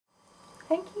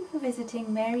Thank you for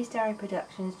visiting Mary's Dowry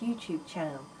Productions YouTube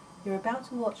channel. You're about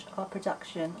to watch our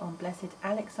production on Blessed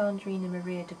Alexandrina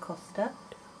Maria da Costa.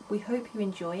 We hope you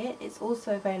enjoy it. It's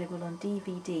also available on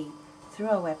DVD through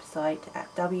our website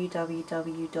at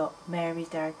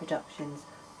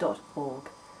www.marysdowryproductions.org.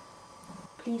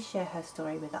 Please share her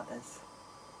story with others.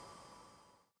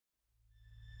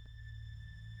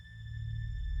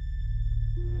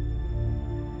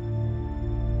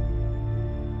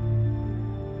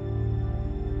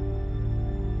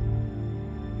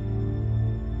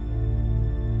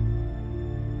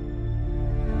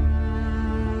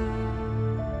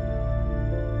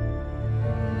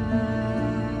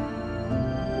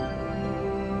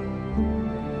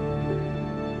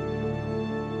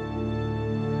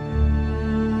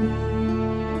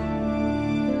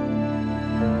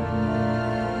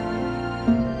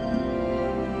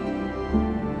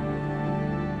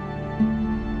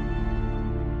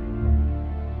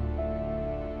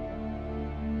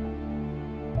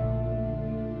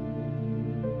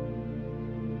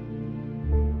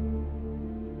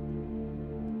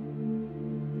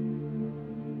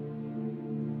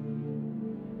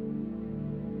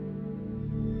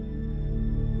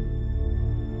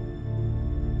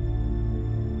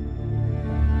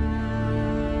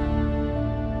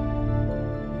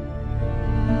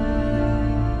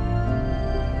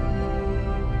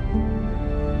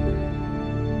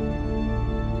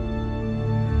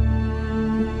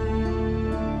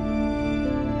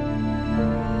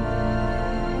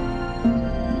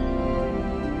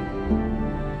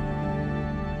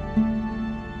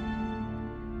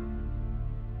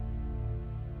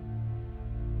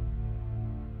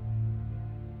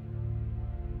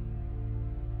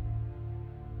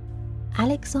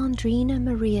 Alexandrina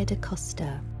Maria da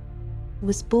Costa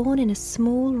was born in a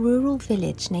small rural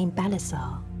village named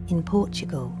Balazar in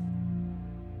Portugal.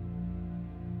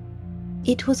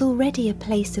 It was already a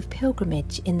place of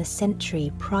pilgrimage in the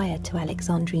century prior to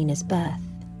Alexandrina's birth,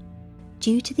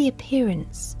 due to the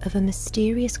appearance of a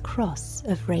mysterious cross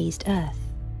of raised earth.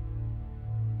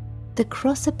 The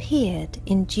cross appeared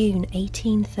in June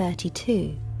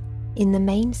 1832 in the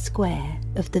main square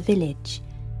of the village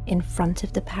in front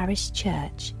of the parish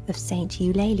church of St.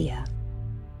 Eulalia.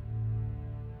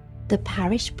 The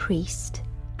parish priest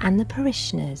and the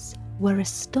parishioners were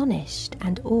astonished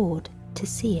and awed to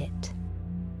see it.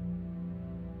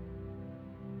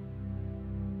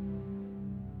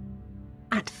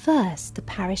 At first, the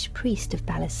parish priest of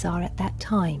Balazar at that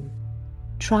time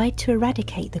tried to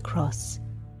eradicate the cross,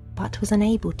 but was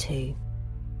unable to.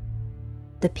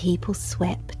 The people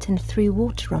swept and threw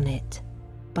water on it,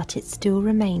 but it still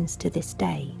remains to this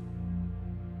day.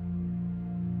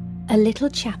 A little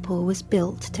chapel was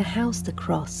built to house the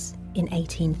cross in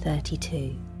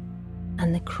 1832,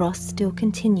 and the cross still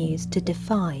continues to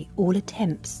defy all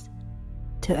attempts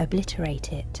to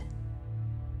obliterate it.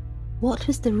 What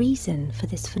was the reason for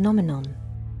this phenomenon?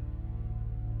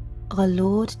 Our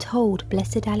Lord told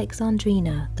Blessed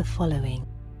Alexandrina the following.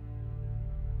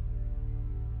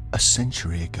 A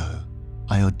century ago,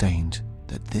 I ordained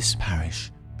that this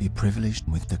parish be privileged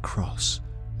with the cross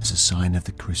as a sign of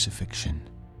the crucifixion.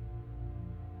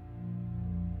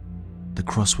 The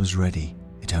cross was ready,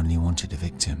 it only wanted a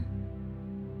victim.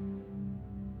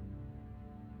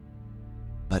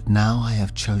 But now I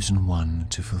have chosen one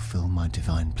to fulfill my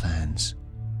divine plans.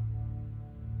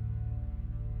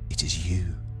 It is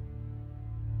you.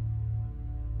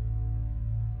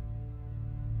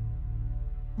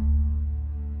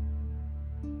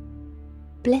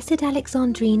 Blessed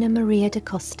Alexandrina Maria da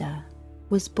Costa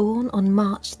was born on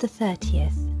March the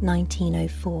 30th,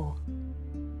 1904.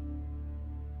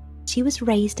 She was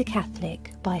raised a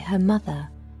Catholic by her mother,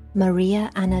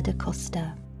 Maria Anna da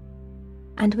Costa,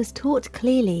 and was taught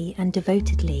clearly and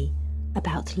devotedly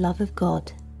about love of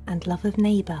God and love of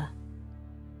neighbour.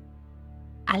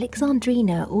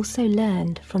 Alexandrina also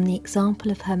learned from the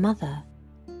example of her mother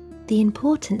the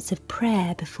importance of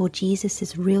prayer before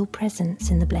Jesus' real presence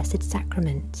in the Blessed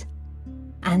Sacrament,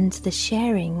 and the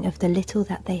sharing of the little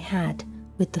that they had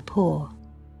with the poor.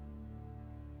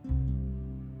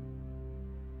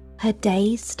 Her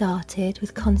days started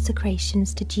with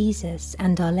consecrations to Jesus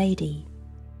and Our Lady,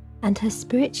 and her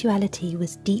spirituality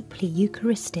was deeply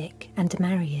Eucharistic and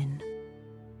Marian.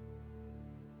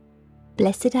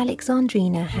 Blessed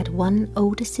Alexandrina had one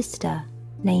older sister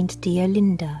named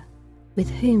Deolinda, with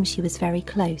whom she was very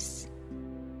close.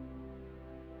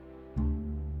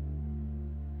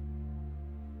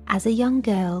 As a young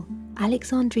girl,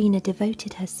 Alexandrina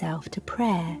devoted herself to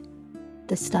prayer,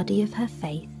 the study of her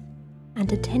faith,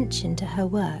 and attention to her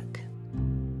work.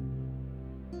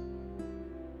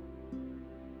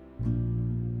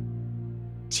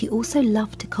 She also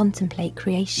loved to contemplate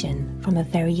creation from a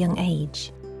very young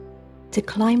age, to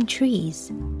climb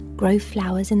trees, grow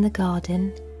flowers in the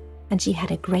garden, and she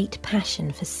had a great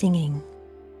passion for singing.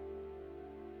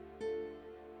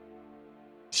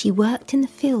 She worked in the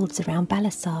fields around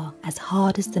Balasar as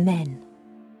hard as the men,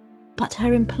 but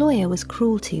her employer was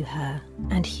cruel to her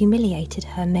and humiliated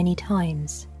her many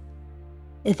times.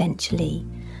 Eventually,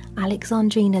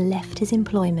 Alexandrina left his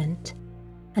employment,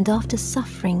 and after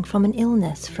suffering from an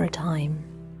illness for a time,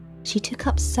 she took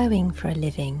up sewing for a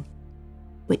living,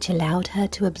 which allowed her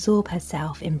to absorb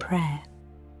herself in prayer.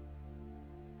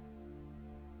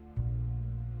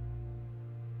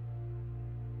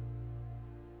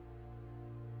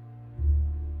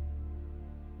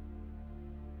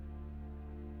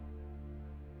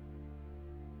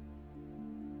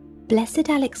 Blessed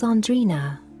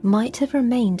Alexandrina might have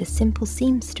remained a simple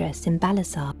seamstress in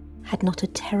Balasar had not a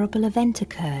terrible event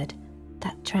occurred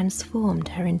that transformed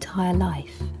her entire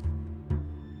life.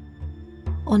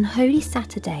 On Holy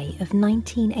Saturday of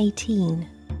 1918,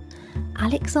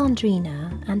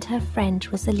 Alexandrina and her friend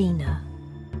Rosalina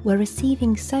were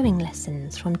receiving sewing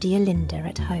lessons from dear Linda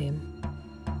at home.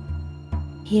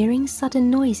 Hearing sudden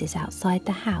noises outside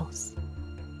the house,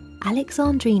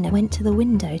 Alexandrina went to the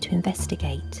window to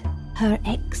investigate. Her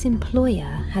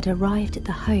ex-employer had arrived at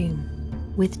the home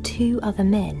with 2 other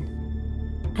men,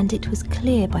 and it was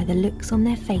clear by the looks on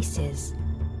their faces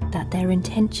that their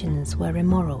intentions were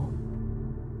immoral.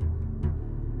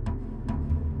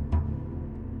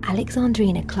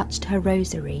 Alexandrina clutched her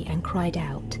rosary and cried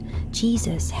out,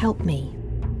 "Jesus, help me!"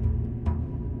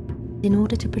 In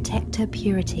order to protect her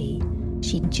purity,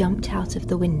 she jumped out of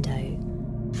the window,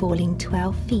 falling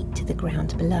 12 feet to the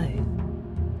ground below.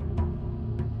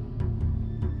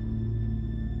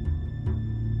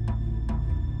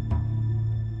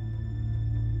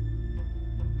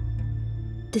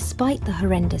 Despite the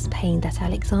horrendous pain that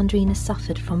Alexandrina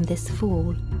suffered from this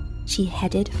fall, she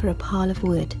headed for a pile of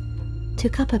wood,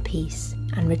 took up a piece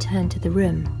and returned to the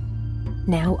room,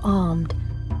 now armed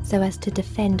so as to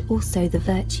defend also the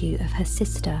virtue of her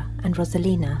sister and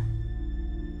Rosalina.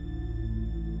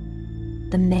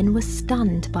 The men were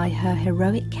stunned by her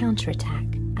heroic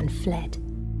counterattack and fled.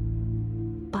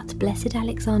 But Blessed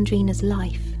Alexandrina's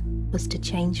life was to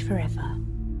change forever.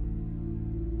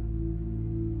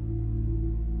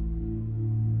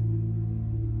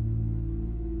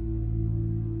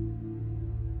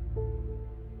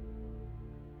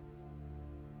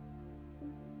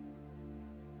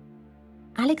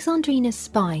 Alexandrina's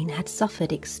spine had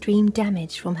suffered extreme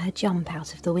damage from her jump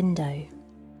out of the window.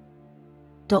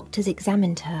 Doctors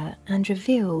examined her and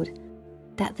revealed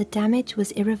that the damage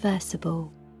was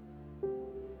irreversible.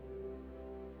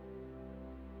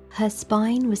 Her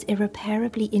spine was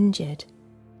irreparably injured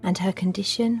and her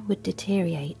condition would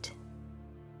deteriorate.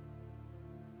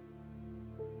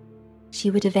 She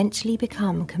would eventually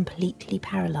become completely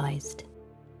paralyzed.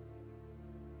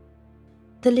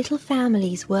 The little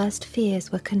family's worst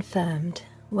fears were confirmed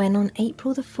when on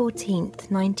April the 14th,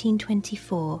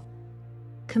 1924,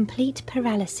 complete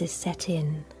paralysis set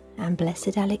in and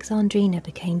Blessed Alexandrina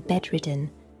became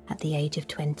bedridden at the age of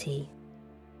 20.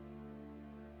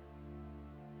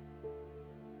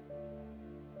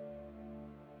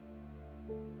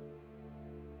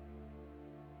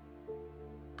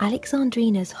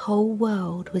 Alexandrina's whole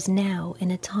world was now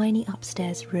in a tiny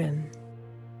upstairs room.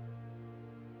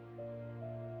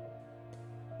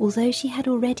 Although she had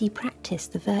already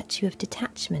practiced the virtue of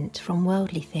detachment from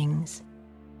worldly things,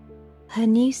 her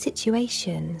new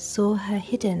situation saw her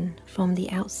hidden from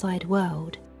the outside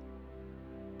world,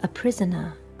 a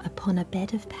prisoner upon a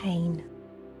bed of pain.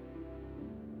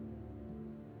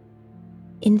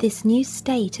 In this new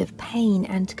state of pain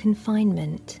and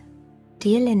confinement,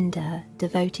 dear Linda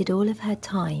devoted all of her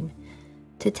time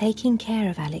to taking care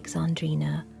of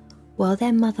Alexandrina while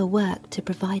their mother worked to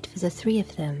provide for the 3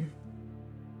 of them.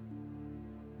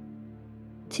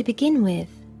 To begin with,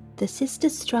 the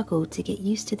sisters struggled to get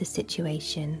used to the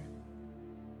situation.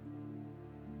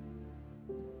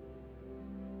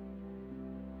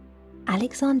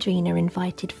 Alexandrina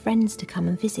invited friends to come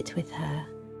and visit with her,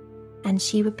 and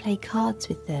she would play cards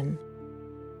with them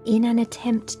in an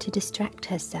attempt to distract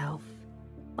herself,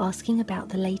 asking about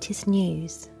the latest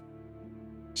news.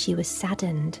 She was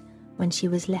saddened when she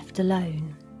was left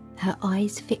alone, her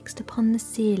eyes fixed upon the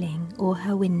ceiling or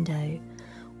her window,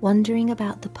 wondering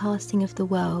about the passing of the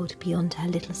world beyond her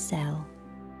little cell.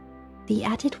 The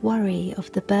added worry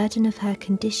of the burden of her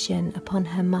condition upon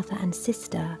her mother and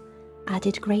sister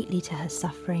added greatly to her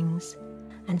sufferings,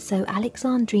 and so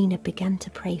Alexandrina began to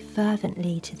pray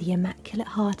fervently to the Immaculate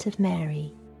Heart of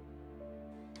Mary.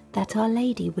 that Our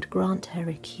Lady would grant her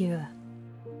a cure.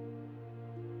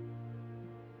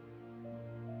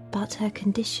 But her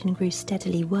condition grew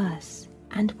steadily worse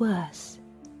and worse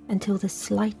until the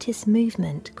slightest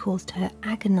movement caused her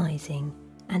agonizing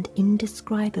and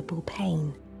indescribable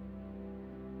pain.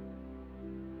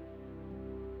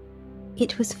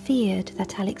 It was feared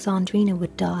that Alexandrina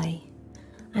would die,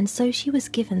 and so she was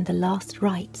given the last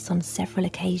rites on several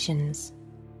occasions.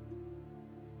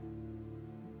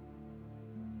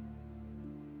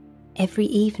 Every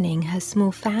evening her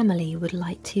small family would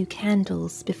light 2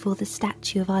 candles before the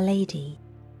statue of Our Lady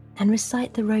and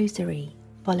recite the Rosary,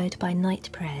 followed by night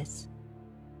prayers.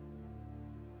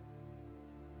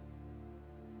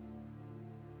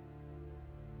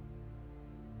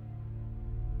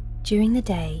 During the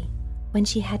day, when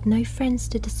she had no friends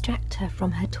to distract her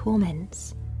from her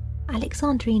torments,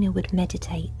 Alexandrina would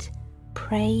meditate,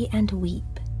 pray and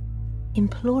weep,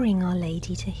 imploring Our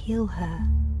Lady to heal her.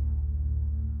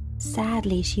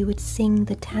 Sadly, she would sing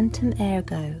the Tantum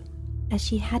Ergo as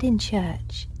she had in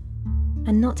church,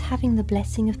 and not having the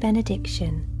blessing of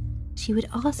benediction, she would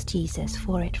ask Jesus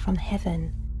for it from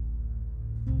heaven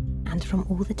and from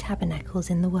all the tabernacles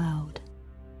in the world.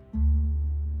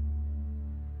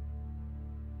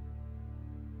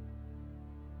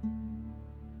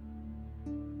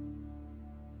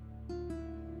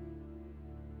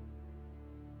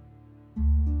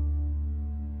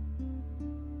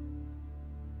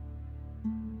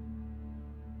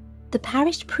 The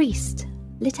parish priest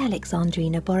let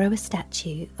Alexandrina borrow a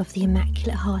statue of the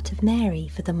Immaculate Heart of Mary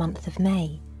for the month of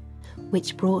May,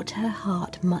 which brought her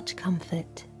heart much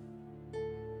comfort.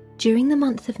 During the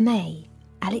month of May,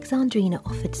 Alexandrina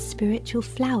offered spiritual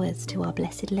flowers to Our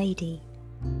Blessed Lady,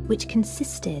 which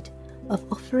consisted of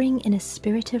offering in a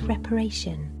spirit of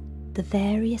reparation the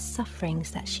various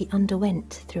sufferings that she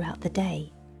underwent throughout the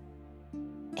day.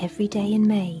 Every day in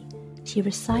May, she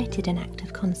recited an act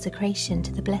of consecration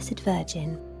to the Blessed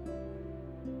Virgin.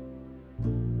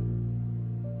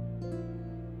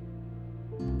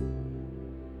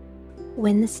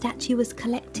 When the statue was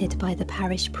collected by the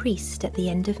parish priest at the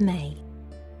end of May,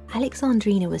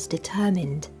 Alexandrina was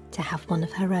determined to have one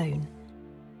of her own.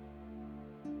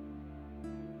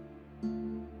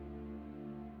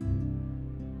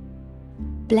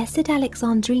 Blessed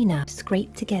Alexandrina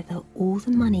scraped together all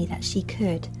the money that she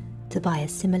could to buy a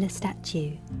similar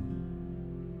statue.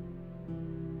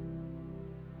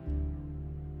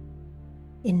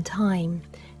 In time,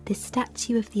 this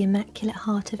statue of the Immaculate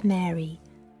Heart of Mary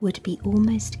would be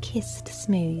almost kissed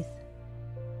smooth.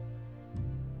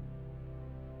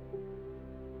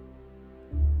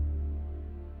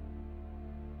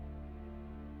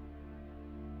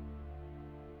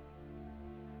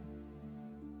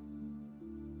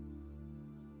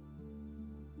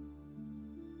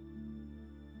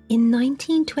 In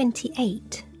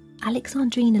 1928,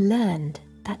 Alexandrina learned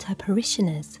that her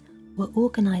parishioners were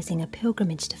organising a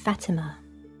pilgrimage to Fatima.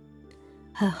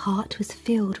 Her heart was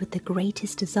filled with the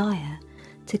greatest desire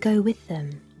to go with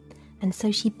them, and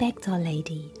so she begged Our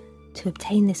Lady to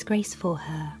obtain this grace for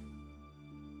her.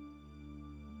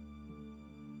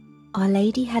 Our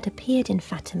Lady had appeared in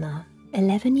Fatima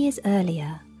 11 years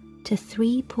earlier to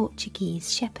 3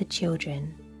 Portuguese shepherd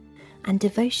children, and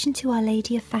devotion to Our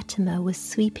Lady of Fatima was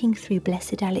sweeping through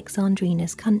Blessed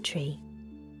Alexandrina's country.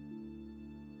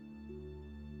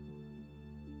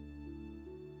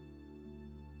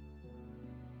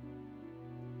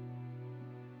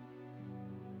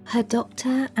 Her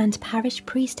doctor and parish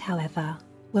priest, however,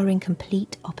 were in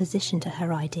complete opposition to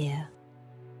her idea.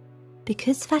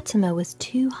 Because Fatima was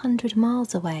 200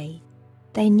 miles away,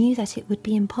 they knew that it would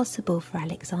be impossible for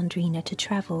Alexandrina to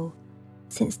travel,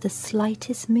 since the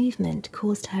slightest movement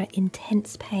caused her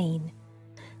intense pain,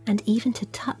 and even to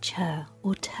touch her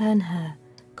or turn her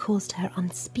caused her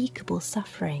unspeakable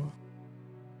suffering.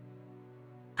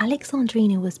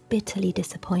 Alexandrina was bitterly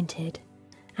disappointed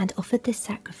and offered this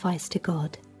sacrifice to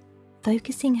God,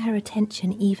 focusing her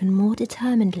attention even more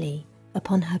determinedly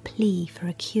upon her plea for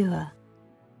a cure.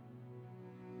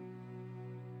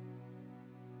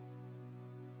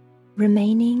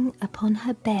 Remaining upon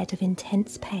her bed of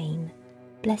intense pain,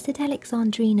 Blessed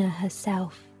Alexandrina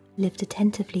herself lived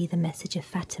attentively the message of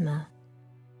Fatima.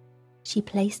 She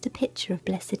placed a picture of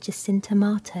Blessed Jacinta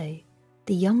Marto,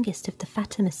 the youngest of the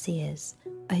Fatima seers,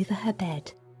 over her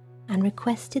bed and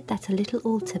requested that a little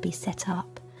altar be set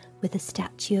up with a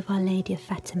statue of Our Lady of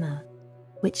Fatima,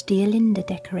 which dear Linda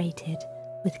decorated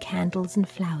with candles and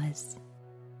flowers.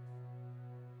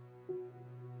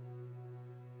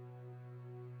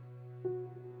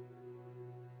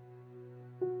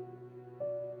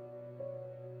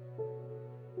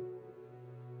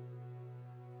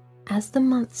 As the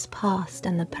months passed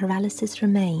and the paralysis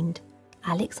remained,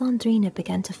 Alexandrina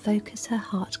began to focus her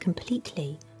heart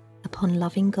completely upon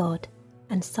loving God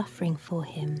and suffering for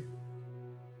Him.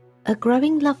 A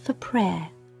growing love for prayer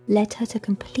led her to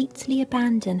completely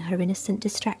abandon her innocent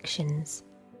distractions,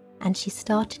 and she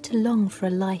started to long for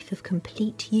a life of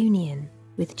complete union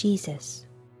with Jesus.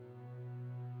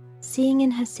 Seeing in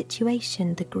her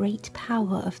situation the great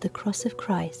power of the cross of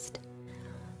Christ,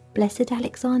 Blessed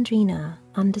Alexandrina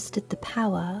understood the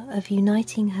power of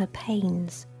uniting her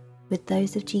pains with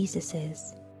those of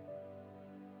Jesus's.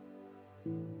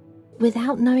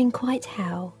 Without knowing quite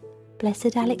how,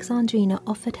 Blessed Alexandrina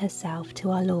offered herself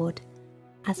to our Lord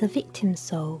as a victim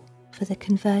soul for the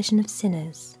conversion of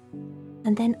sinners,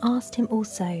 and then asked Him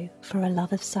also for a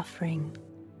love of suffering.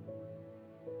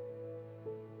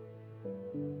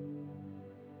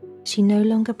 She no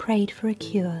longer prayed for a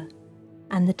cure,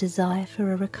 and the desire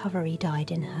for a recovery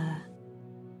died in her.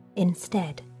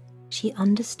 Instead, she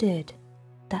understood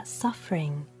that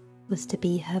suffering was to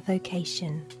be her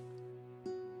vocation.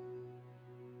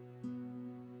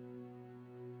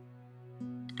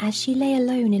 As she lay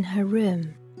alone in her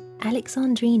room,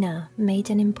 Alexandrina made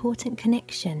an important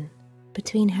connection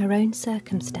between her own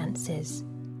circumstances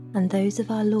and those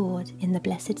of our Lord in the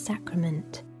Blessed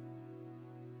Sacrament.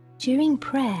 During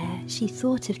prayer, she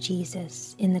thought of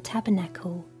Jesus in the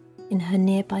tabernacle in her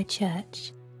nearby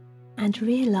church and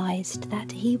realized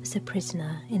that He was a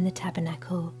prisoner in the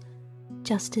tabernacle,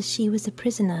 just as she was a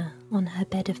prisoner on her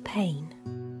bed of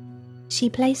pain. She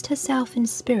placed herself in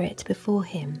spirit before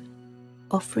Him,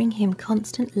 offering Him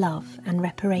constant love and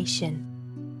reparation,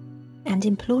 and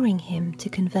imploring Him to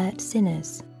convert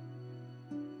sinners.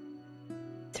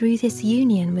 Through this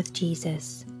union with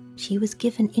Jesus, she was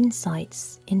given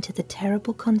insights into the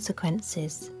terrible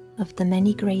consequences of the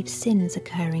many grave sins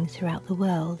occurring throughout the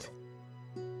world,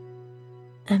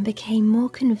 and became more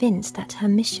convinced that her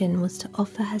mission was to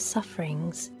offer her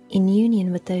sufferings in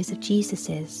union with those of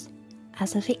Jesus's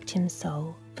as a victim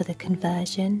soul for the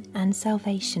conversion and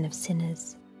salvation of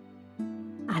sinners.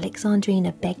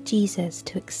 Alexandrina begged Jesus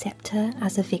to accept her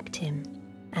as a victim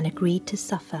and agreed to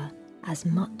suffer as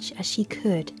much as she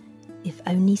could if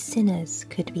only sinners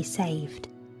could be saved.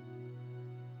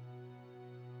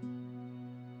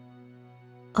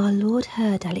 Our Lord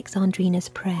heard Alexandrina's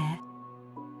prayer,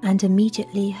 and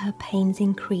immediately her pains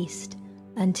increased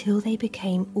until they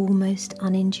became almost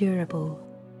unendurable.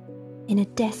 In a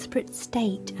desperate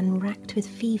state and racked with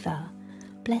fever,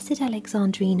 Blessed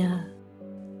Alexandrina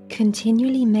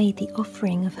continually made the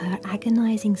offering of her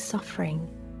agonizing suffering,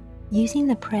 using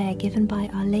the prayer given by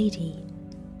Our Lady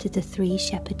to the 3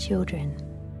 shepherd children.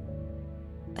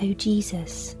 O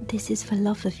Jesus, this is for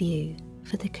love of you,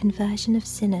 for the conversion of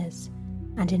sinners,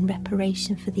 and in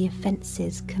reparation for the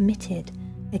offences committed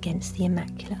against the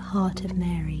Immaculate Heart of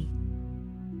Mary.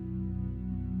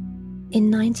 In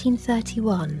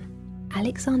 1931,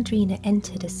 Alexandrina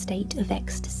entered a state of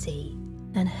ecstasy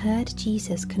and heard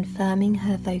Jesus confirming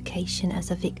her vocation as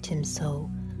a victim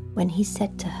soul when He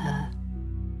said to her,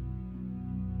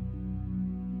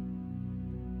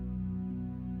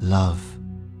 "Love,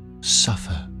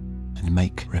 suffer, and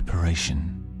make reparation."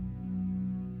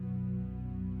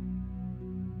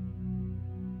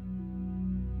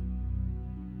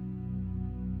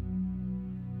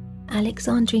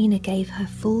 Alexandrina gave her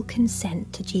full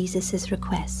consent to Jesus'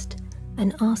 request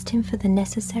and asked Him for the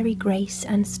necessary grace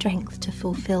and strength to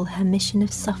fulfill her mission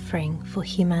of suffering for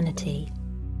humanity.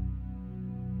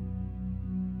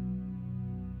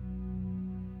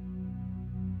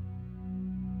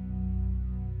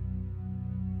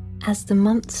 As the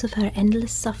months of her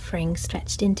endless suffering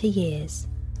stretched into years,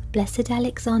 Blessed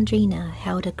Alexandrina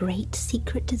held a great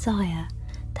secret desire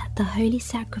that the holy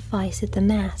sacrifice of the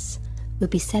Mass would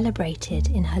be celebrated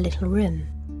in her little room.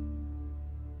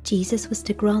 Jesus was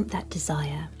to grant that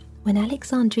desire when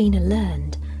Alexandrina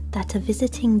learned that a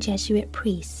visiting Jesuit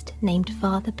priest named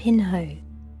Father Pinho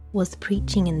was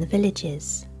preaching in the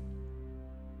villages.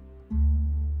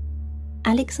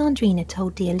 Alexandrina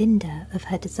told dear Linda of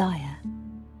her desire,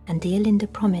 and dear Linda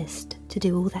promised to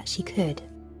do all that she could.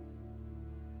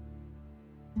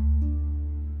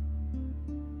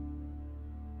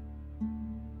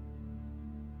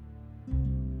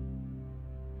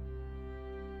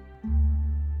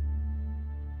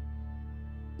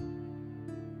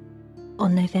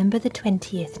 On November the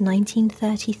 20th,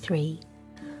 1933,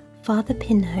 Father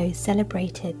Pinho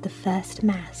celebrated the first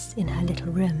Mass in her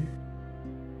little room.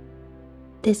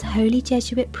 This holy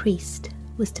Jesuit priest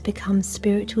was to become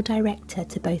spiritual director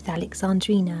to both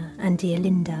Alexandrina and dear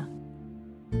Linda.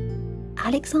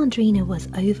 Alexandrina was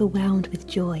overwhelmed with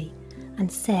joy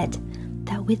and said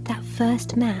that with that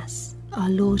first Mass, our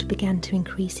Lord began to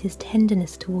increase his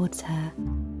tenderness towards her,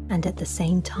 and at the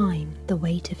same time the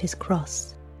weight of his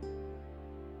cross.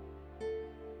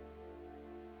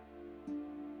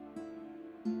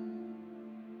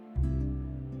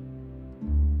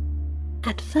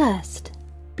 At first,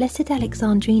 Blessed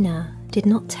Alexandrina did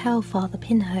not tell Father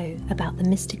Pinho about the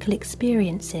mystical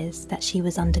experiences that she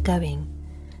was undergoing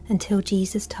until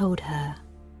Jesus told her,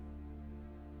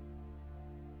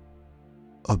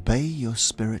 "Obey your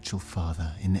spiritual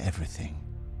father in everything.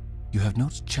 You have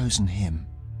not chosen him.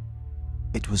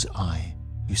 It was I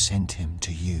who sent him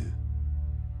to you."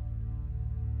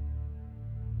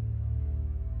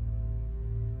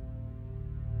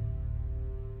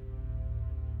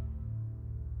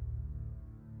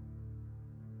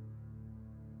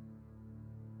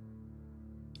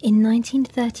 In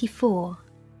 1934,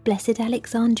 Blessed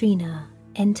Alexandrina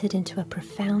entered into a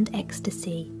profound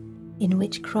ecstasy in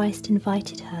which Christ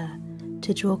invited her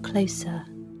to draw closer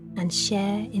and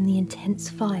share in the intense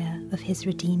fire of his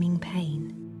redeeming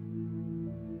pain.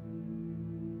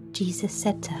 Jesus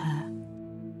said to her,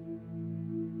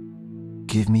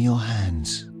 "Give me your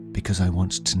hands, because I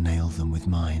want to nail them with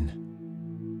mine.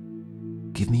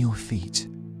 Give me your feet,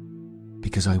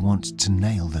 because I want to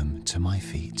nail them to my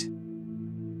feet.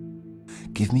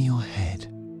 Give me your head,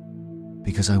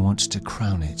 because I want to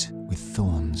crown it with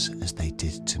thorns as they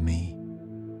did to me.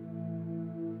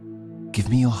 Give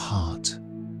me your heart,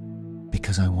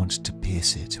 because I want to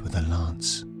pierce it with a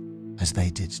lance as they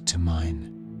did to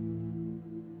mine.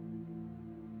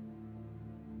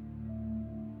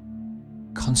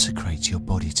 Consecrate your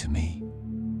body to me.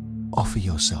 Offer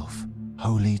yourself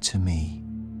wholly to me.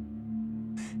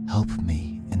 Help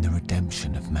me in the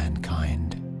redemption of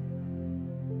mankind."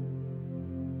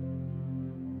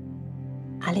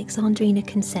 Alexandrina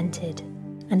consented,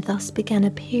 and thus began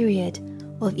a period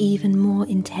of even more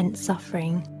intense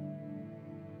suffering.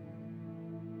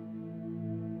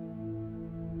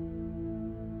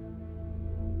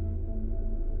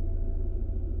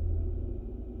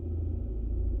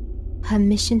 Her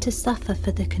mission to suffer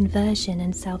for the conversion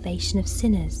and salvation of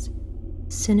sinners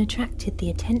soon attracted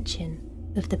the attention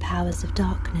of the powers of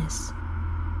darkness.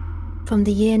 From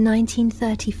the year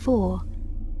 1934,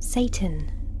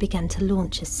 Satan began to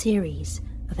launch a series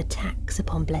of attacks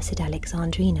upon Blessed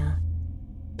Alexandrina,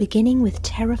 beginning with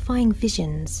terrifying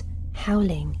visions,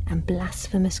 howling, and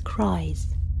blasphemous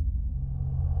cries.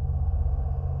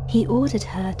 He ordered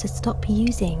her to stop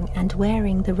using and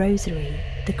wearing the rosary,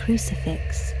 the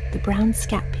crucifix, the brown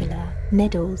scapular,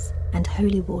 medals, and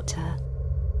holy water.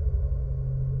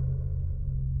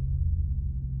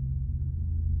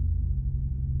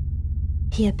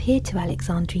 He appeared to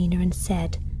Alexandrina and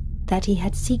said that he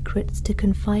had secrets to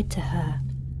confide to her,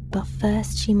 but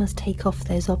first she must take off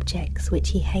those objects which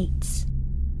he hates.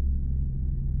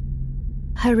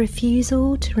 Her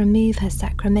refusal to remove her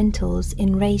sacramentals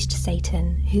enraged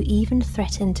Satan, who even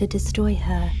threatened to destroy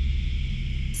her.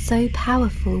 So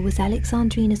powerful was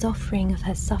Alexandrina's offering of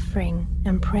her suffering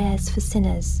and prayers for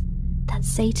sinners that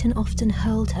Satan often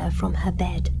hurled her from her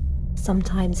bed,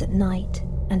 sometimes at night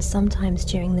and sometimes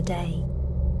during the day.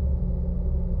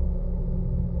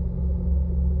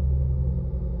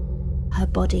 Her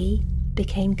body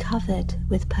became covered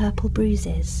with purple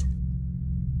bruises.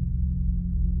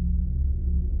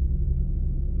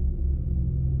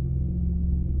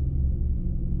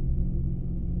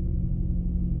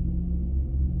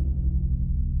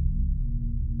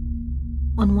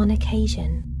 On one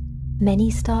occasion, many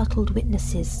startled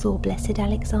witnesses saw Blessed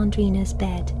Alexandrina's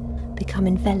bed become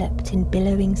enveloped in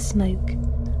billowing smoke,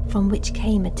 from which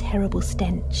came a terrible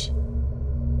stench.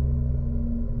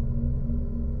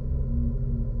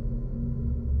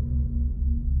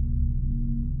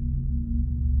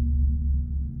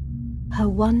 Her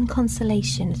one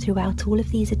consolation throughout all of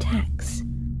these attacks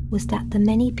was that the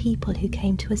many people who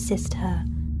came to assist her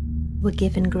were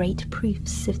given great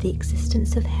proofs of the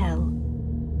existence of hell,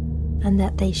 and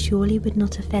that they surely would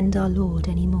not offend our Lord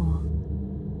any more.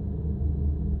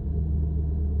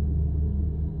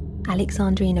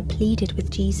 Alexandrina pleaded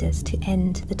with Jesus to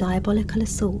end the diabolical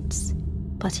assaults,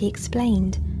 but he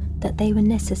explained that they were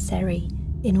necessary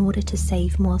in order to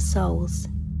save more souls.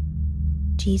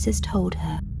 Jesus told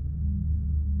her,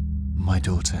 "My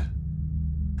daughter,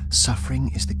 suffering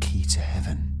is the key to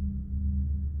heaven.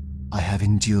 I have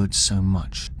endured so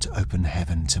much to open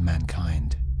heaven to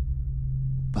mankind,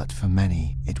 but for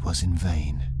many it was in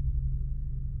vain.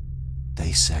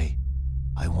 They say,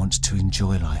 'I want to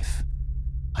enjoy life.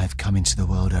 I have come into the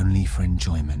world only for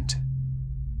enjoyment.'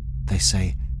 They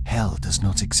say, 'Hell does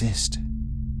not exist.'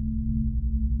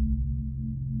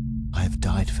 I have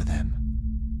died for them,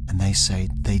 and they say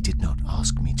they did not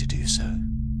ask me to do so.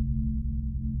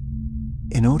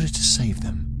 In order to save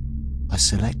them, I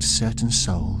select certain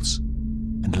souls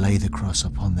and lay the cross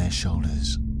upon their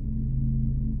shoulders.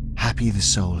 Happy the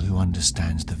soul who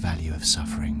understands the value of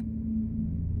suffering.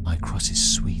 My cross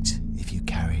is sweet if you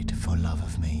carry it for love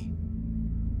of me.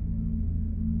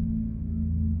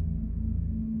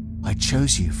 I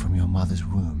chose you from your mother's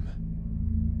womb.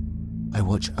 I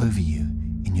watch over you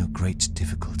in your great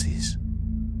difficulties.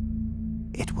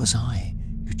 It was I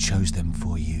who chose them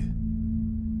for you,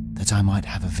 that I might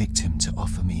have a victim to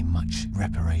offer me much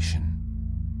reparation.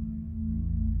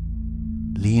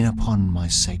 Lean upon my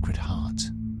sacred heart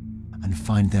and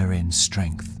find therein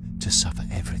strength to suffer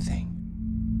everything.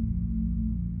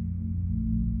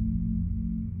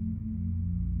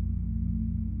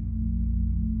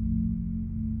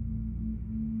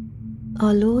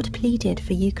 Our Lord pleaded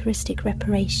for Eucharistic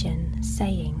reparation,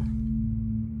 saying,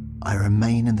 I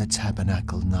remain in the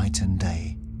tabernacle night and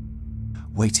day,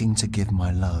 waiting to give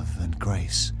my love and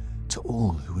grace to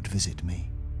all who would visit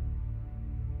me.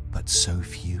 But so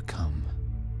few come.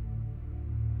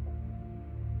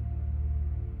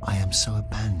 I am so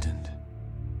abandoned,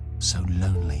 so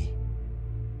lonely,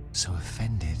 so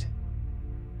offended.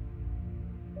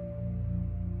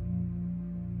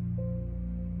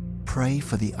 Pray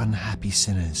for the unhappy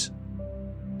sinners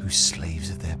who,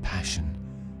 slaves of their passion,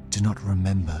 do not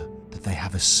remember that they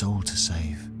have a soul to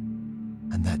save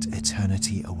and that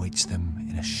eternity awaits them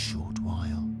in a short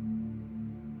while.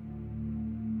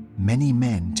 Many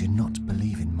men do not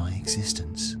believe in my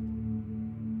existence.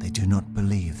 They do not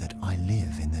believe that I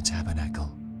live in the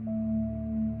tabernacle.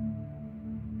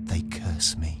 They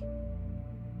curse me.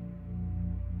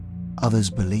 Others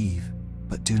believe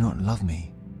but do not love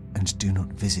me and do not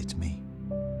visit me.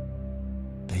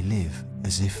 They live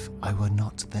as if I were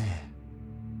not there.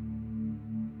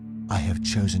 I have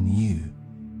chosen you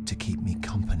to keep me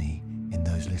company in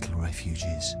those little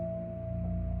refuges.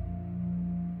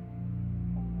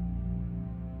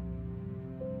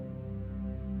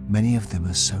 Many of them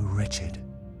are so wretched,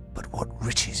 but what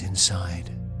riches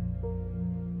inside!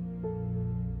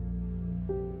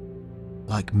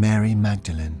 Like Mary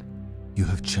Magdalene, you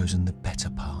have chosen the better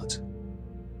part.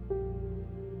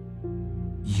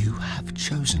 You have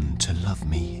chosen to love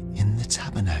me in the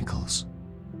tabernacles,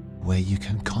 where you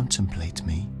can contemplate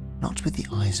me, not with the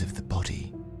eyes of the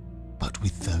body, but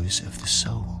with those of the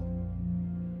soul.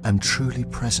 I'm truly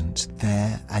present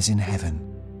there as in heaven,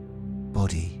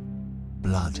 body,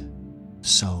 blood,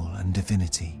 soul, and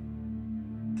divinity.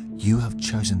 You have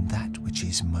chosen that which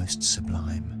is most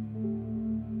sublime.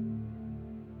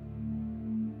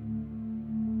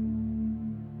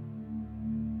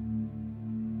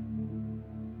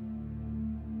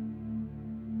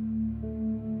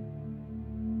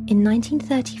 In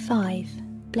 1935,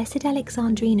 Blessed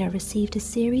Alexandrina received a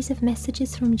series of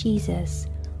messages from Jesus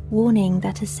warning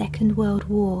that a Second World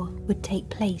War would take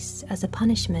place as a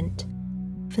punishment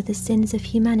for the sins of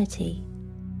humanity,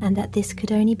 and that this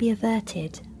could only be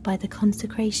averted by the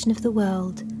consecration of the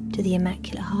world to the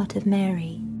Immaculate Heart of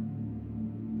Mary.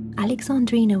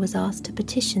 Alexandrina was asked to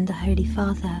petition the Holy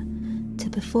Father to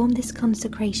perform this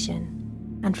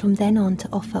consecration, and from then on to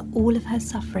offer all of her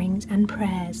sufferings and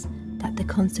prayers that the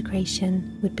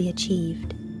consecration would be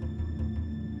achieved.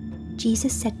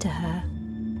 Jesus said to her,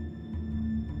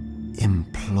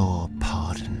 Implore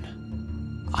pardon.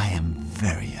 I am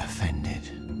very offended.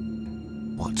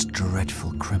 What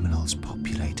dreadful criminals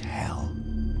populate hell.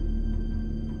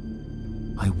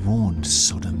 I warned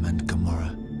Sodom and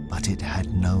Gomorrah, but it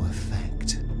had no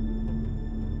effect.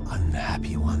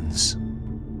 Unhappy ones.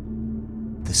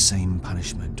 The same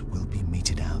punishment will be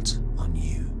meted out on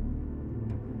you.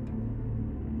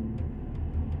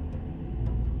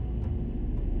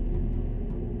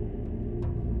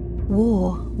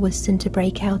 War was soon to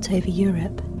break out over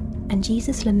Europe, and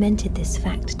Jesus lamented this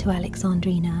fact to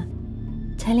Alexandrina,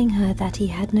 telling her that he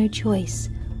had no choice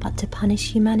but to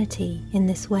punish humanity in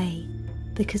this way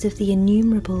because of the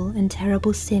innumerable and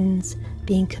terrible sins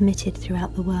being committed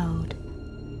throughout the world.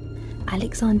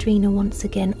 Alexandrina once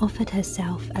again offered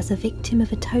herself as a victim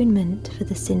of atonement for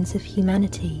the sins of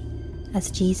humanity, as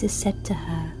Jesus said to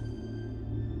her,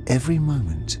 Every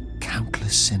moment,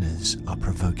 countless sinners are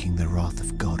provoking the wrath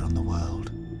of God on the world,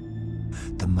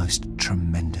 the most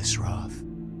tremendous wrath.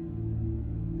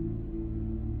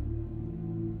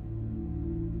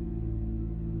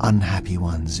 Unhappy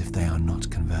ones if they are not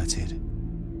converted.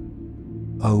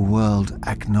 O world,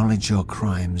 acknowledge your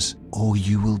crimes, or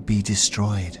you will be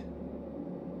destroyed.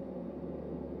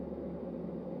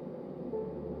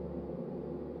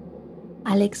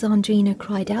 Alexandrina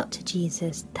cried out to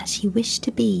Jesus that she wished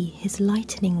to be his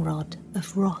lightning rod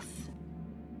of wrath.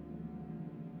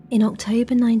 In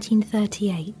October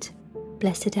 1938,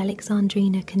 Blessed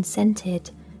Alexandrina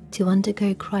consented to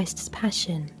undergo Christ's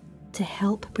Passion to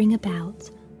help bring about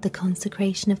the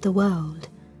consecration of the world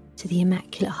to the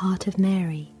Immaculate Heart of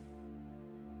Mary.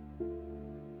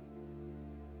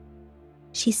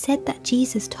 She said that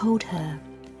Jesus told her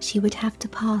she would have to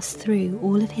pass through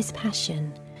all of his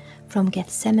passion from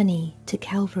Gethsemane to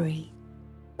Calvary,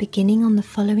 beginning on the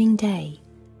following day,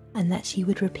 and that she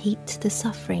would repeat the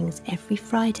sufferings every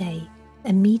Friday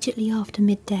immediately after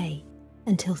midday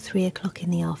until 3 o'clock in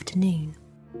the afternoon.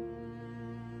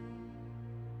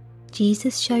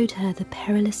 Jesus showed her the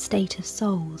perilous state of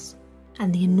souls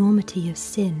and the enormity of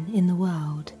sin in the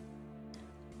world.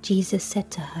 Jesus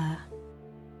said to her,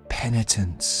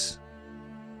 Penitence,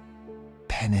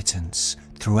 penitence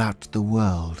throughout the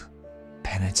world,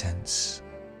 penitence.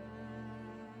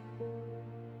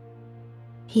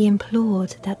 He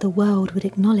implored that the world would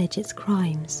acknowledge its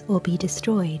crimes or be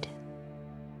destroyed.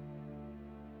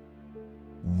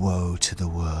 Woe to the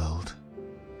world.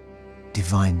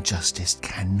 Divine justice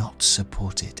cannot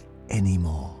support it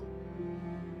anymore.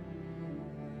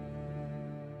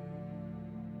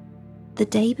 The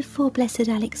day before Blessed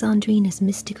Alexandrina's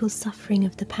mystical suffering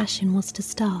of the Passion was to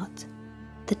start,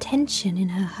 the tension in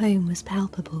her home was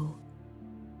palpable.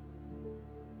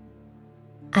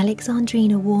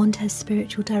 Alexandrina warned her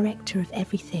spiritual director of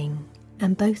everything,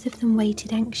 and both of them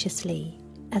waited anxiously,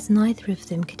 as neither of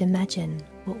them could imagine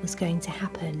what was going to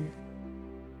happen.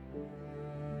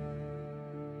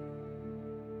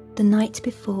 The night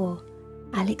before,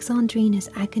 Alexandrina's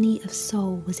agony of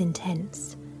soul was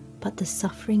intense, but the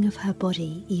suffering of her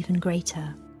body even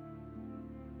greater.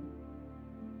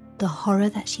 The horror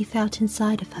that she felt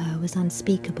inside of her was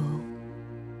unspeakable.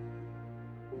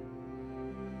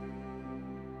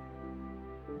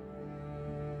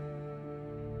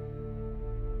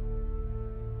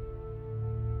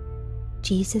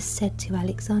 Jesus said to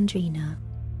Alexandrina,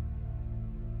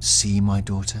 See, my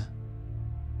daughter,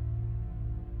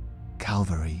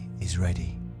 Calvary is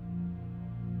ready.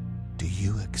 Do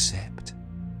you accept?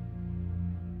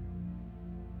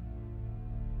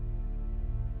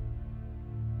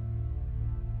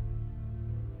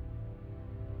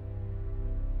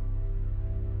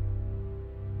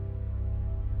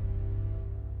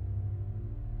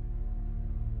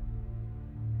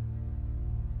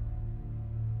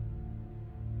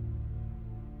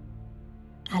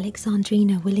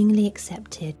 Alexandrina willingly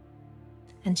accepted,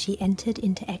 and she entered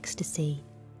into ecstasy.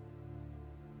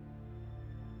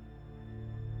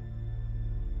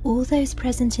 All those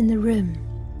present in the room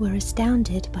were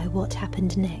astounded by what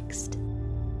happened next.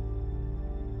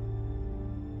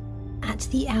 At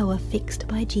the hour fixed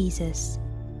by Jesus,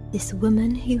 this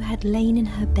woman who had lain in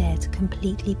her bed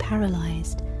completely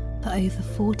paralyzed for over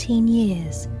 14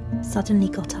 years suddenly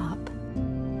got up.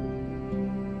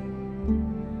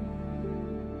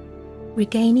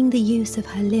 Regaining the use of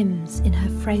her limbs in her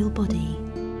frail body,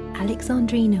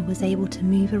 Alexandrina was able to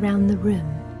move around the room,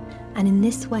 and in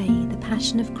this way the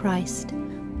Passion of Christ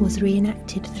was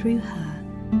reenacted through her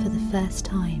for the first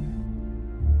time.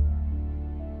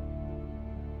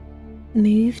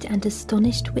 Moved and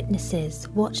astonished witnesses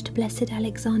watched Blessed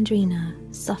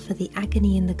Alexandrina suffer the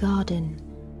agony in the garden,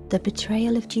 the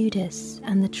betrayal of Judas,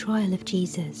 and the trial of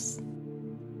Jesus.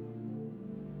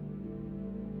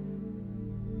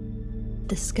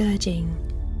 The scourging,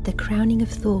 the crowning of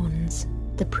thorns,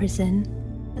 the prison,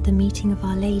 the meeting of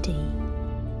Our Lady.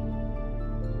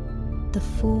 The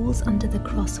falls under the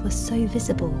cross were so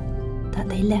visible that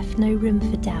they left no room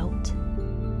for doubt.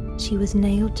 She was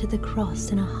nailed to the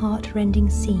cross in a heart-rending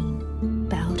scene,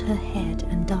 bowed her head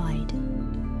and died.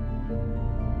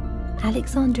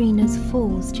 Alexandrina's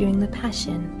falls during the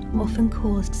Passion often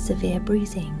caused severe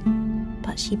bruising,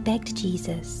 but she begged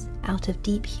Jesus, out of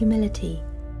deep humility,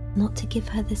 not to give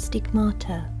her the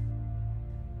stigmata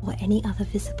or any other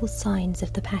visible signs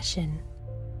of the Passion.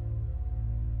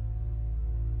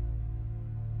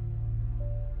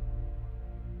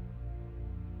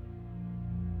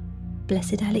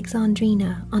 Blessed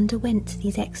Alexandrina underwent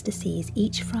these ecstasies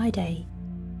each Friday,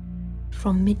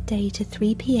 from midday to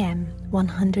 3 p.m.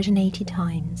 180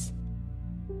 times.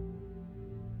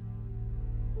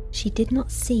 She did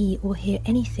not see or hear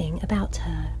anything about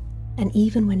her, and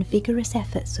even when vigorous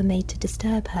efforts were made to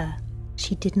disturb her,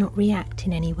 she did not react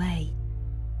in any way.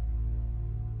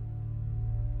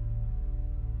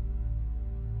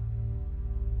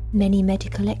 Many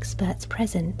medical experts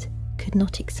present could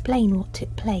not explain what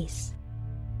took place.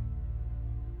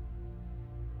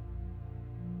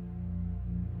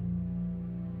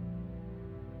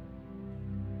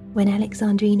 When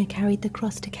Alexandrina carried the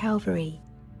cross to Calvary,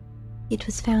 it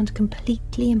was found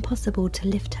completely impossible to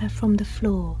lift her from the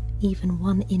floor even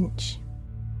 1 inch.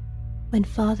 When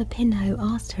Father Pinho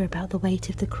asked her about the weight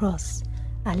of the cross,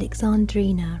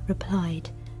 Alexandrina replied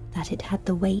that it had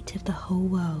the weight of the whole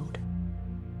world.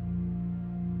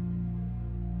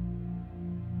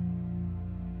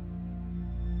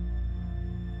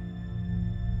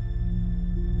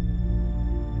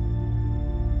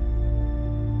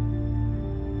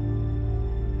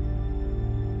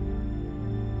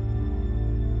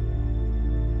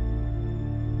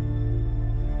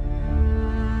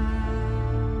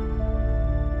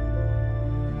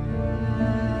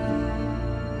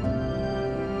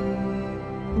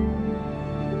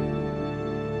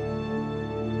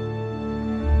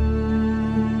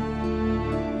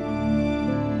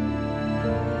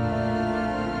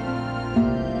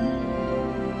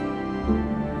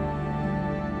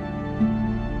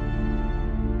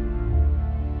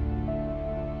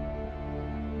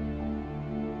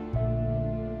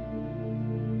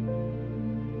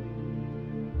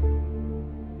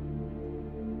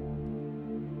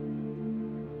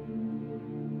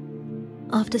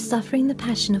 After suffering the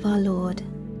passion of our Lord,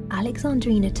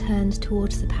 Alexandrina turned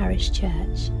towards the parish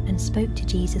church and spoke to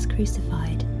Jesus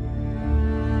crucified.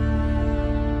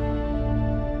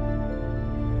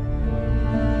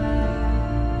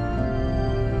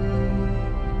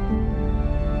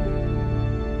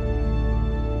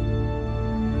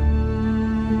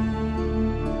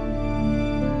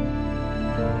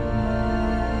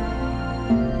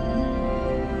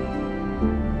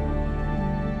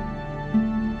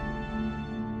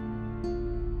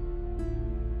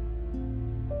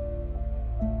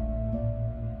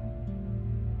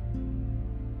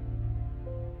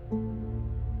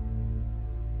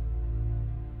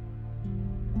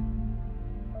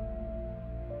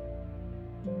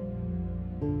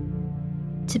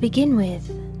 To begin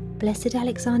with, Blessed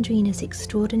Alexandrina's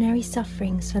extraordinary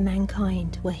sufferings for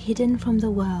mankind were hidden from the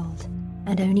world,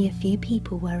 and only a few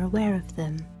people were aware of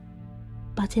them.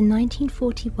 But in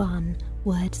 1941,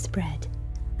 word spread,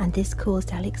 and this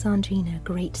caused Alexandrina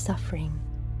great suffering,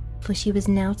 for she was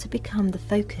now to become the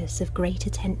focus of great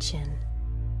attention.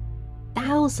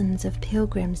 Thousands of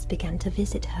pilgrims began to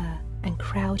visit her and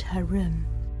crowd her room.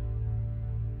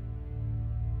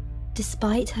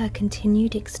 Despite her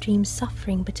continued extreme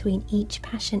suffering between each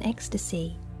passion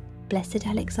ecstasy, Blessed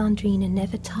Alexandrina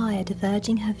never tired of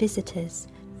urging her visitors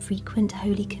frequent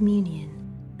Holy Communion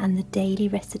and the daily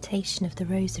recitation of the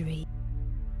Rosary.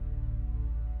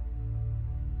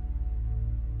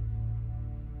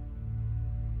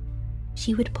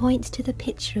 She would point to the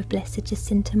picture of Blessed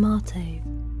Jacinta Marto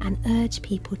and urge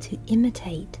people to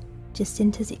imitate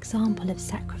Jacinta's example of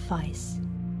sacrifice.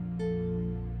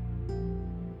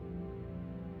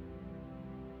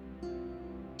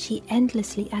 She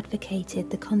endlessly advocated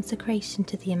the consecration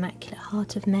to the Immaculate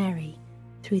Heart of Mary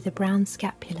through the brown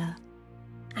scapula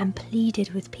and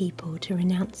pleaded with people to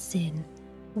renounce sin,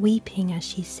 weeping as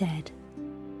she said,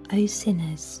 "O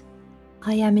sinners,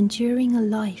 I am enduring a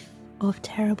life of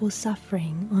terrible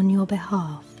suffering on your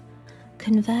behalf.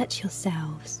 Convert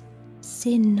yourselves,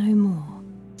 sin no more,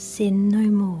 sin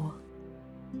no more."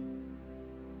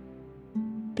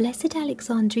 Blessed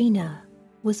Alexandrina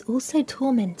was also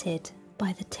tormented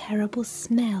by the terrible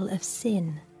smell of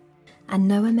sin, and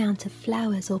no amount of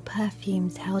flowers or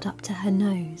perfumes held up to her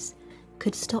nose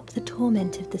could stop the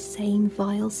torment of the same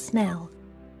vile smell.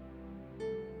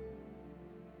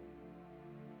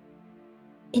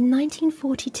 In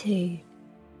 1942,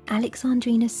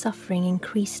 Alexandrina's suffering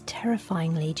increased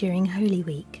terrifyingly during Holy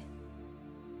Week.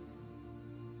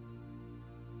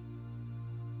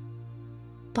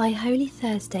 By Holy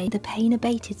Thursday, the pain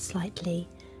abated slightly,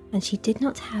 and she did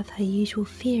not have her usual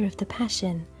fear of the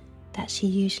Passion that she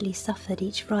usually suffered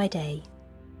each Friday.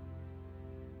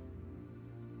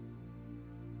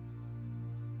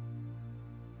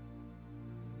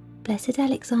 Blessed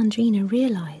Alexandrina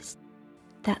realized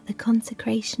that the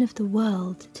consecration of the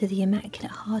world to the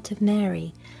Immaculate Heart of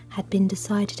Mary had been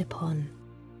decided upon.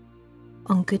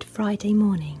 On Good Friday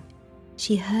morning,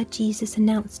 she heard Jesus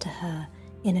announce to her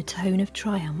in a tone of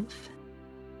triumph,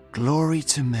 "Glory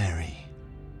to Mary.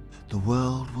 The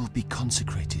world will be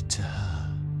consecrated to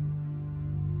her.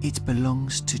 It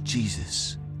belongs to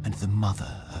Jesus and the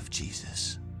mother of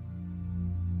Jesus."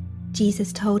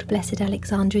 Jesus told Blessed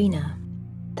Alexandrina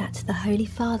that the Holy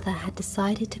Father had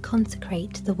decided to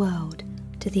consecrate the world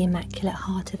to the Immaculate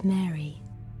Heart of Mary.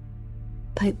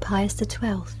 Pope Pius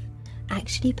XII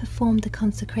actually performed the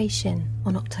consecration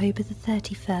on October the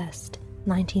 31st,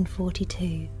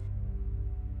 1942.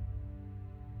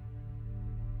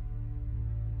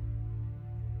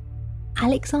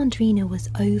 Alexandrina was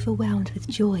overwhelmed with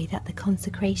joy that the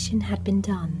consecration had been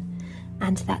done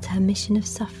and that her mission of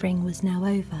suffering was now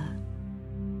over.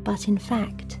 But in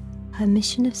fact, her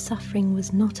mission of suffering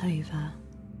was not over.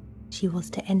 She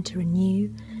was to enter a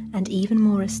new and even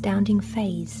more astounding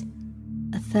phase,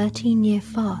 a 13-year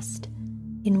fast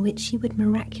in which she would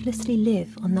miraculously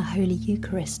live on the Holy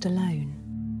Eucharist alone.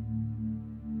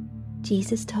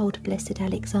 Jesus told Blessed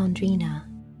Alexandrina,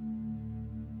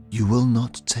 "You will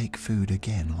not take food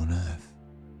again on earth.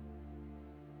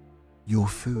 Your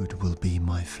food will be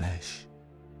my flesh.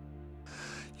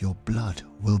 Your blood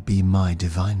will be my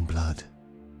divine blood.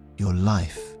 Your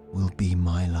life will be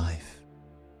my life.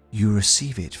 You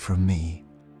receive it from me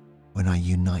when I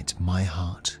unite my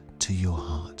heart to your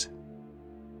heart.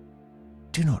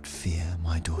 Do not fear,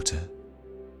 my daughter.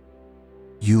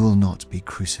 You will not be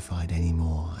crucified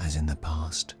anymore as in the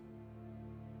past.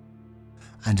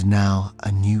 And now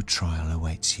a new trial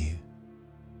awaits you,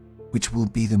 which will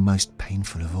be the most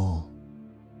painful of all.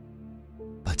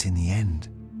 But in the end,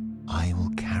 I will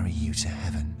carry you to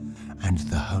heaven, and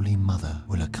the Holy Mother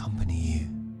will accompany you."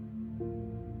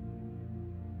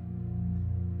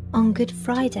 On Good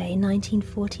Friday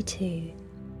 1942,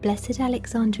 Blessed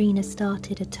Alexandrina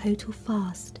started a total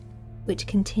fast which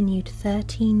continued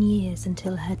 13 years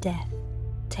until her death,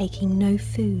 taking no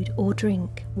food or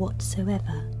drink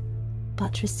whatsoever,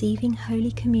 but receiving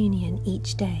Holy Communion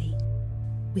each day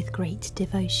with great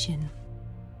devotion.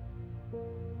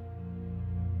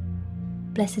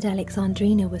 Blessed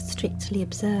Alexandrina was strictly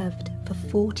observed for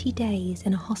 40 days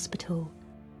in a hospital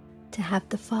to have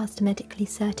the fast medically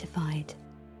certified.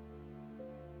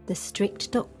 The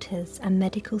strict doctors and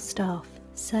medical staff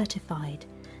certified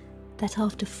that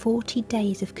after 40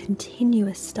 days of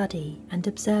continuous study and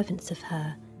observance of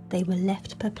her, they were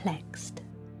left perplexed.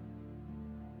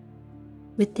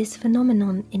 With this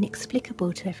phenomenon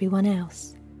inexplicable to everyone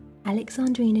else,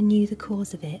 Alexandrina knew the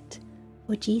cause of it,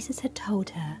 for Jesus had told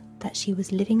her that she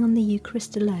was living on the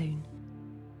Eucharist alone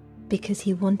because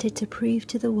he wanted to prove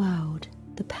to the world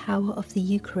the power of the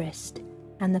Eucharist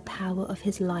and the power of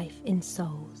his life in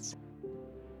souls.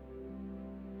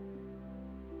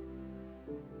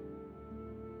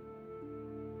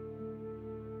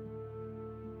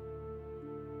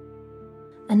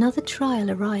 Another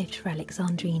trial arrived for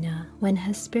Alexandrina when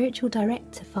her spiritual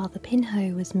director, Father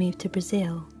Pinho, was moved to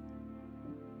Brazil.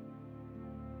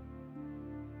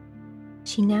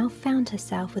 She now found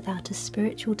herself without a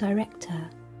spiritual director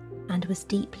and was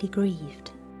deeply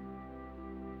grieved.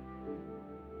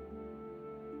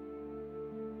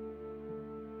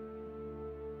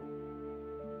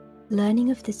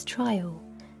 Learning of this trial,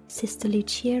 Sister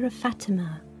Lucia of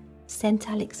Fatima sent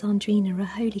Alexandrina a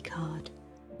holy card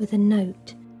with a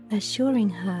note assuring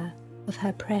her of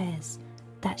her prayers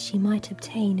that she might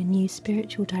obtain a new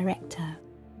spiritual director.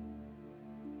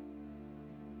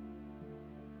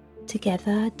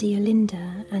 Together,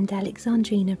 Diolinda and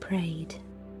Alexandrina prayed.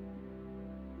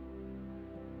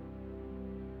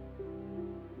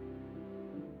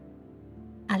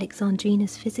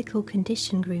 Alexandrina's physical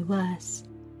condition grew worse,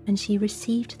 and she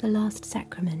received the last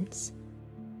sacraments.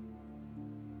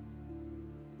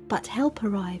 But help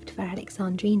arrived for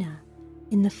Alexandrina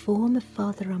in the form of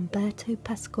Father Umberto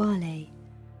Pasquale,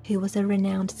 who was a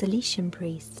renowned Salesian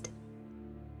priest.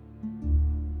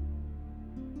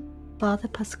 Father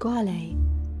Pasquale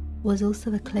was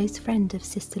also a close friend of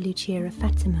Sister Lucia of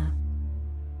Fatima,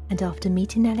 and after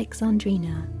meeting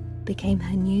Alexandrina, became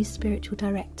her new spiritual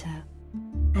director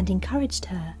and encouraged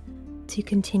her to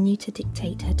continue to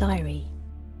dictate her diary.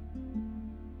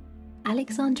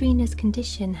 Alexandrina's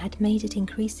condition had made it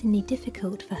increasingly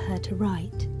difficult for her to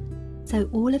write, so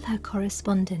all of her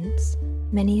correspondence,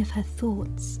 many of her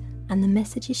thoughts, and the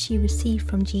messages she received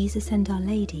from Jesus and Our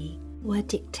Lady were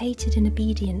dictated in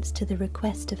obedience to the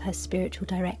request of her spiritual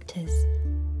directors,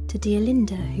 to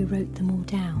Diolinda, who wrote them all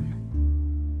down.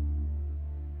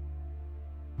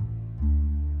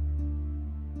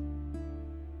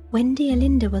 When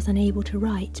Diolinda was unable to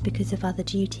write because of other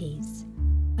duties,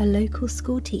 a local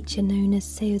schoolteacher known as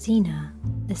Seozina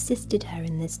assisted her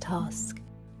in this task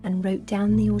and wrote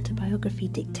down the autobiography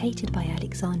dictated by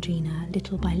Alexandrina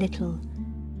little by little,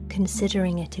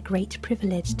 considering it a great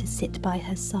privilege to sit by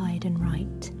her side and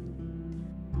write.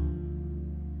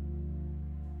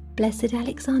 Blessed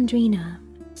Alexandrina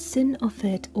soon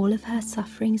offered all of her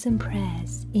sufferings and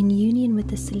prayers in union with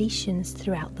the Salesians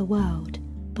throughout the world,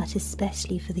 but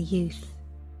especially for the youth.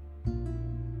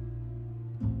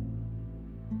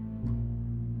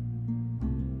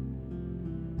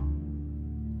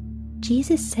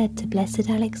 Jesus said to Blessed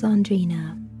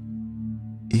Alexandrina,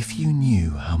 "If you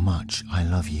knew how much I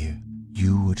love you,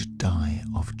 you would die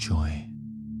of joy."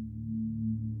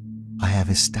 I have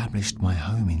established my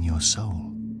home in your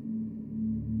soul.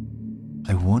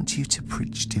 I want you to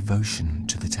preach devotion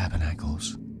to the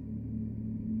tabernacles.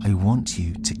 I want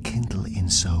you to kindle in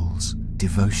souls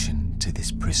devotion to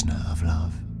this prisoner of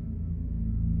love.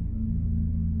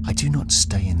 I do not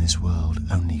stay in this world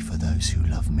only for those who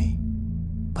love me,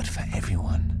 but for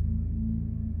everyone.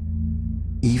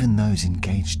 Even those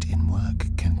engaged in work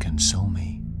can console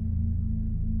me.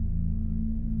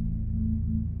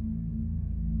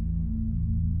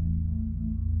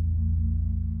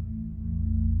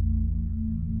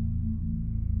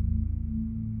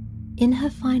 In her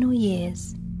final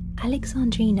years,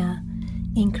 Alexandrina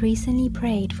increasingly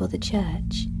prayed for the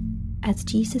church, as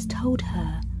Jesus told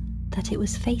her that it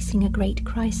was facing a great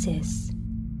crisis.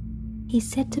 He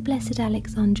said to Blessed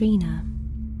Alexandrina,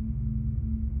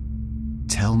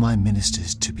 Tell my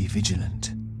ministers to be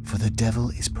vigilant, for the devil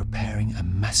is preparing a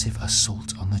massive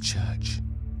assault on the church.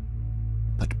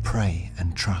 But pray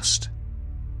and trust.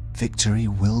 Victory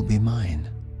will be mine.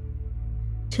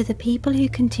 To the people who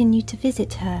continued to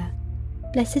visit her,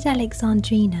 Blessed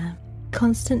Alexandrina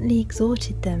constantly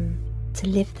exhorted them to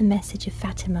live the message of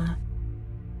Fatima,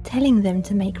 telling them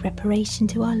to make reparation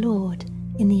to our Lord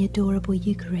in the adorable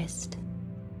Eucharist.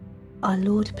 Our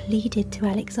Lord pleaded to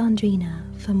Alexandrina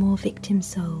for more victim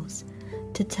souls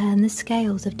to turn the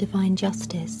scales of divine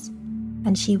justice,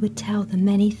 and she would tell the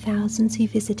many thousands who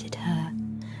visited her,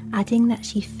 adding that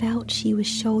she felt she was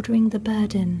shouldering the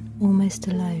burden almost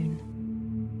alone.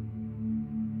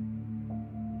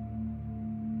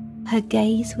 Her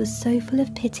gaze was so full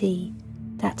of pity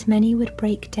that many would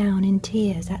break down in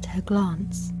tears at her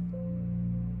glance.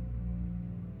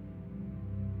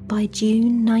 By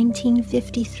June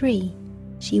 1953,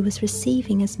 she was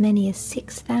receiving as many as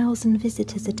 6,000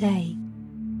 visitors a day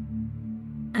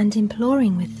and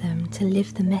imploring with them to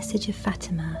live the message of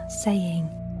Fatima, saying,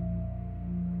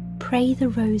 Pray the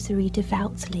rosary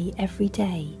devoutly every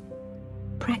day,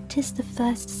 practice the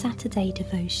first Saturday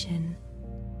devotion,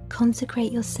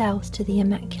 consecrate yourselves to the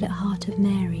Immaculate Heart of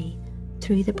Mary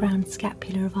through the brown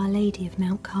scapular of Our Lady of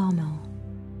Mount Carmel.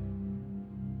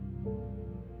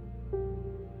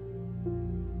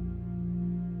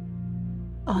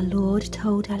 Our Lord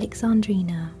told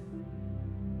Alexandrina,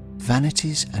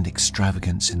 Vanities and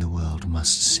extravagance in the world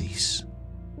must cease.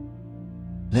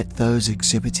 Let those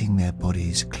exhibiting their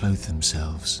bodies clothe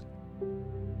themselves.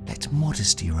 Let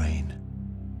modesty reign.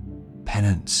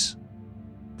 Penance,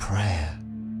 prayer,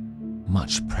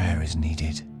 much prayer is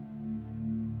needed.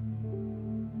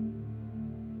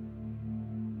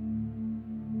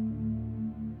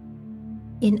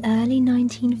 In early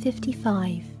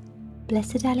 1955,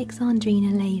 Blessed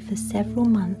Alexandrina lay for several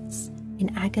months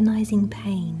in agonizing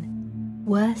pain,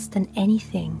 worse than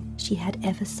anything she had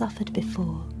ever suffered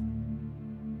before.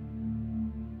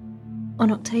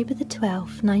 On October the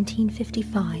 12th,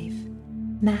 1955,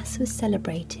 Mass was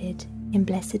celebrated in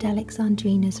Blessed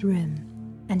Alexandrina's room,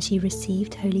 and she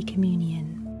received Holy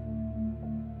Communion.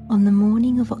 On the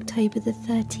morning of October the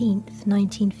 13th,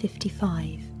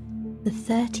 1955, the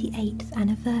 38th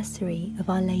anniversary of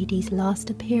Our Lady's last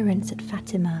appearance at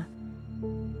Fatima,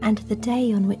 and the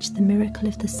day on which the miracle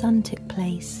of the sun took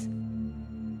place,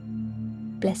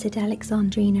 Blessed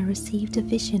Alexandrina received a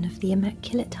vision of the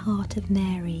Immaculate Heart of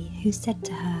Mary, who said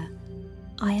to her,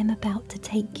 I am about to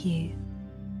take you.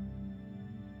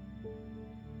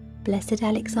 Blessed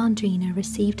Alexandrina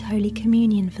received Holy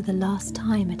Communion for the last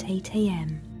time at 8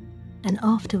 a.m. and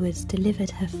afterwards delivered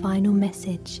her final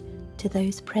message to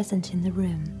those present in the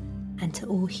room and to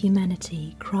all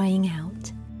humanity, crying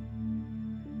out,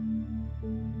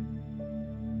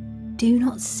 Do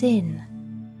not sin.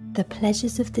 The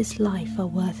pleasures of this life are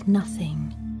worth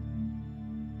nothing.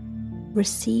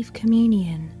 Receive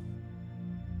communion.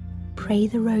 Pray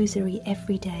the rosary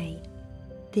every day.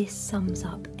 This sums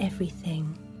up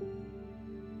everything.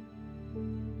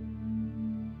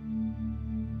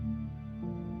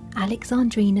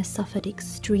 Alexandrina suffered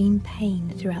extreme pain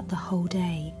throughout the whole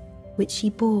day, which she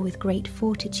bore with great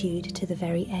fortitude to the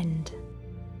very end.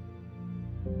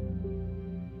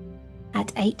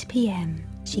 At 8 p.m,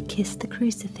 she kissed the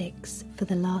crucifix for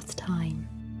the last time.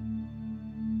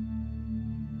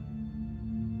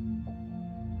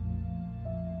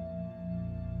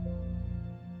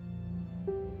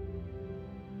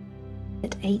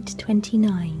 At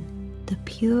 8:29, the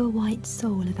pure white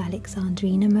soul of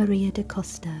Alexandrina Maria de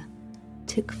Costa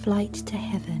took flight to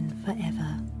heaven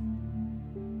forever.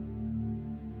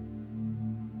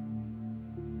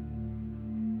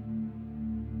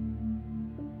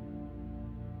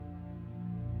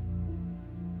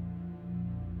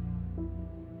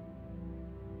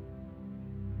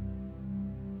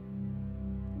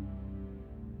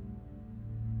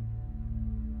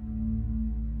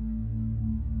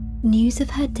 News of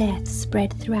her death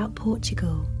spread throughout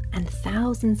Portugal, and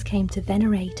thousands came to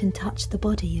venerate and touch the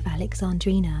body of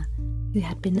Alexandrina, who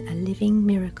had been a living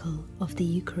miracle of the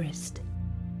Eucharist.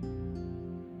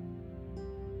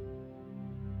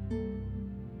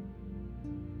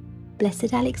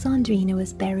 Blessed Alexandrina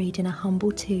was buried in a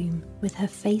humble tomb, with her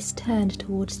face turned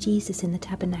towards Jesus in the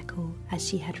tabernacle, as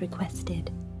she had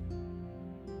requested.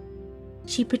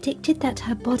 She predicted that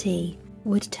her body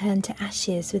would turn to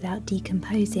ashes without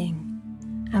decomposing,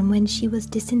 and when she was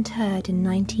disinterred in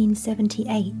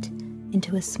 1978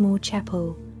 into a small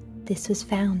chapel, this was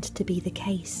found to be the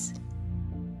case.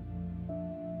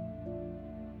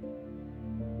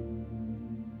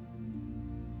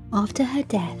 After her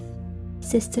death,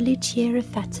 Sister Lucia of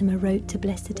Fatima wrote to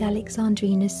Blessed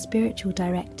Alexandrina's spiritual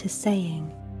director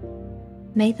saying,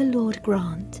 "May the Lord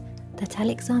grant that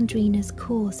Alexandrina's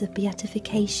cause of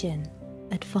beatification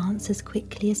advance as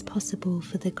quickly as possible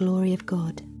for the glory of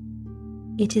God.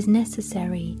 It is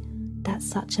necessary that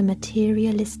such a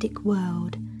materialistic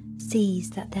world sees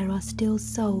that there are still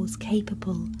souls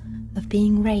capable of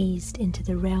being raised into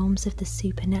the realms of the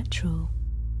supernatural."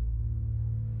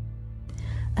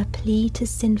 A plea to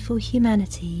sinful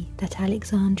humanity that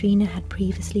Alexandrina had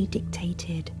previously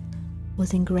dictated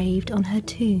was engraved on her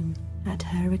tomb at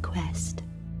her request.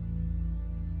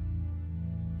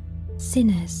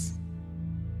 "Sinners,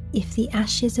 if the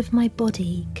ashes of my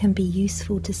body can be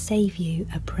useful to save you,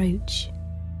 approach.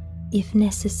 If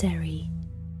necessary,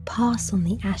 pass on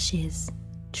the ashes,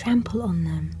 trample on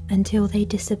them until they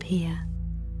disappear,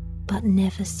 but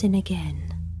never sin again.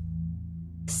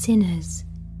 Sinners,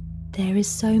 there is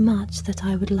so much that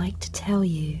I would like to tell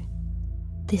you.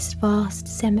 This vast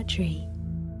cemetery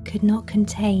could not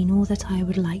contain all that I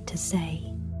would like to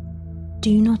say.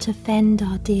 Do not offend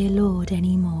our dear Lord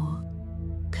any more.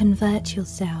 Convert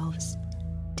yourselves.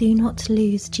 Do not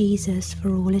lose Jesus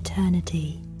for all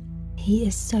eternity. He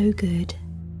is so good.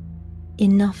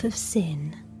 Enough of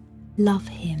sin. Love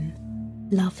him.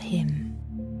 Love him."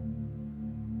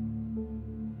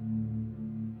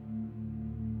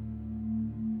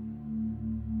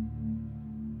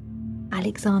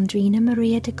 Alexandrina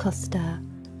Maria da Costa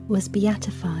was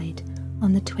beatified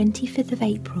on the 25th of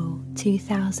April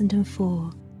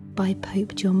 2004 by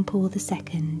Pope John Paul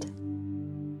II.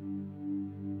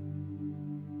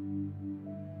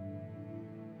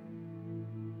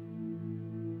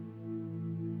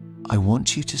 I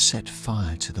want you to set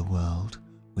fire to the world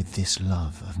with this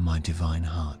love of my divine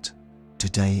heart,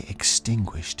 today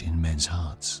extinguished in men's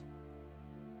hearts.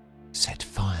 Set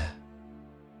fire.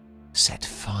 Set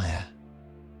fire.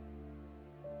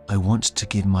 I want to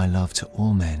give my love to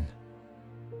all men.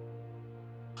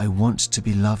 I want to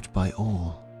be loved by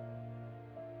all.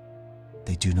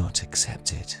 They do not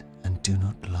accept it and do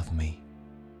not love me.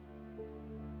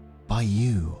 By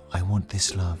you, I want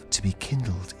this love to be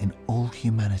kindled in all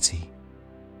humanity,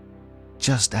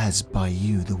 just as by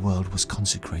you the world was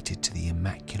consecrated to the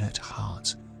Immaculate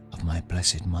Heart of my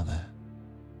Blessed Mother.